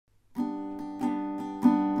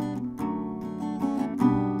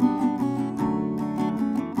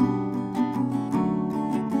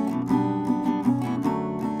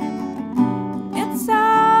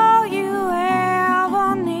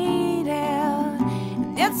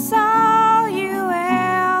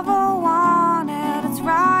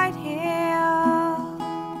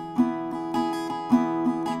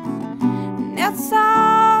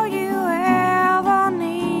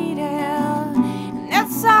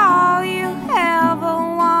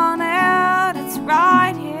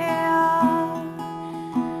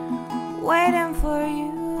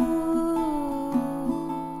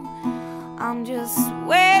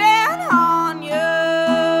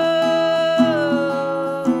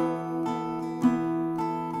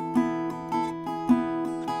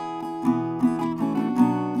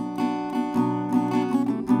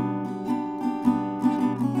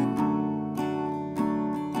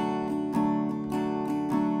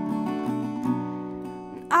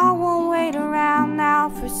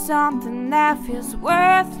something that feels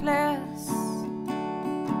worthless.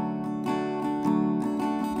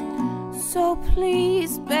 So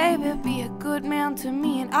please, baby, be a good man to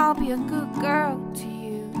me, and I'll be a good girl to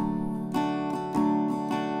you.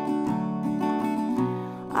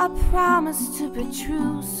 I promise to be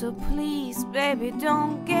true, so please, baby,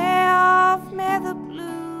 don't give me the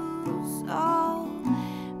blues. Oh,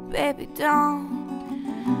 baby, don't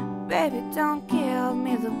give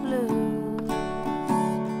me the blues.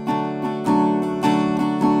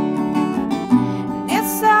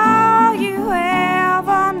 It's all you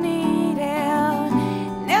ever needed,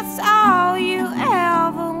 it's all you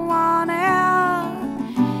ever wanted,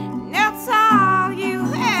 it's all you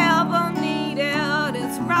ever needed.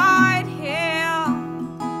 It's right here,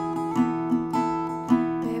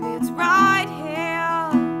 baby, it's right here.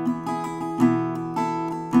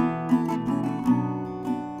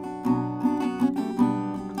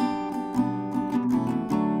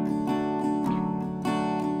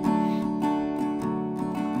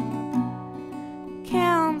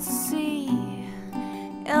 Can't see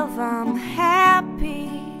if I'm happy,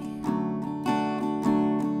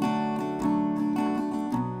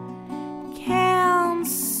 can't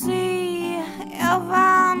see if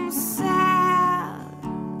I'm sad.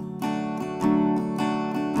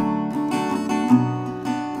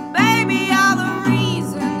 Baby, you're the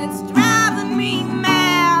reason it's driving me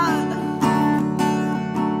mad.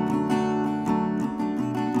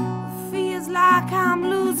 Feels like I'm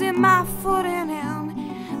losing my footing, and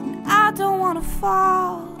I don't wanna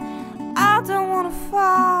fall, I don't wanna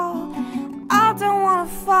fall, I don't wanna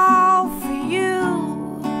fall for you.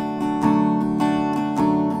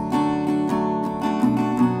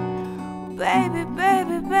 Baby,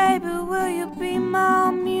 baby, baby, will you be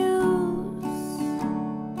my muse?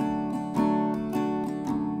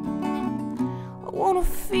 I wanna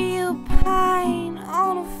feel pain, I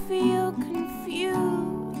wanna feel confused.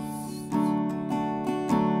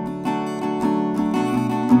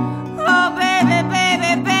 Oh, baby,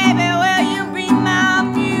 baby, baby, will you be my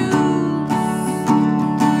muse?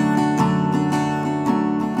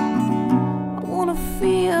 I wanna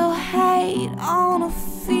feel hate, I wanna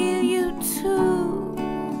feel you too.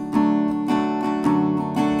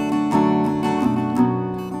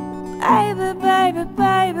 Baby, baby,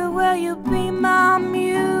 baby, will you be my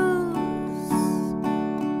muse?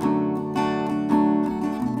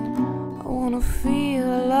 I wanna feel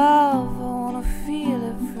love, I wanna feel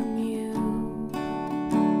it from you.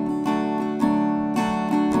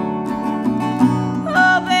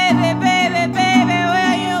 Oh, baby, baby, baby,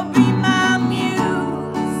 will you be my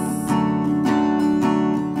muse?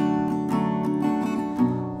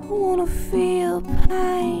 I wanna feel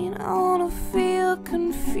pain, I wanna feel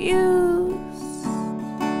confused.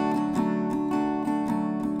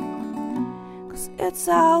 'Cause it's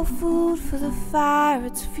all food for the fire,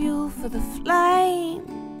 it's fuel for the flame.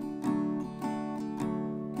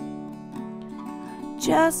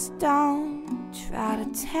 Just don't try to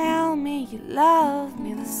tell me you love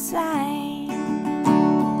me the same.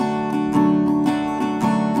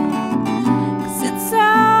 'Cause it's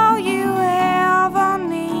all you ever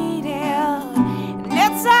needed, and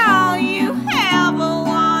it's all you ever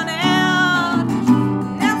wanted,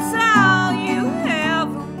 and it's all you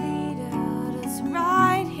ever needed. It's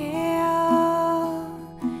right here,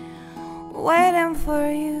 waiting for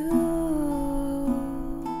you.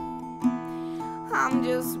 I'm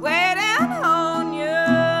just waiting on you.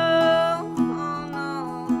 Oh no,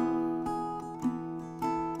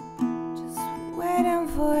 just waiting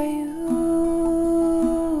for you.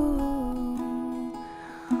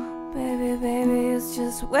 Baby, baby, it's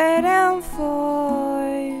just waiting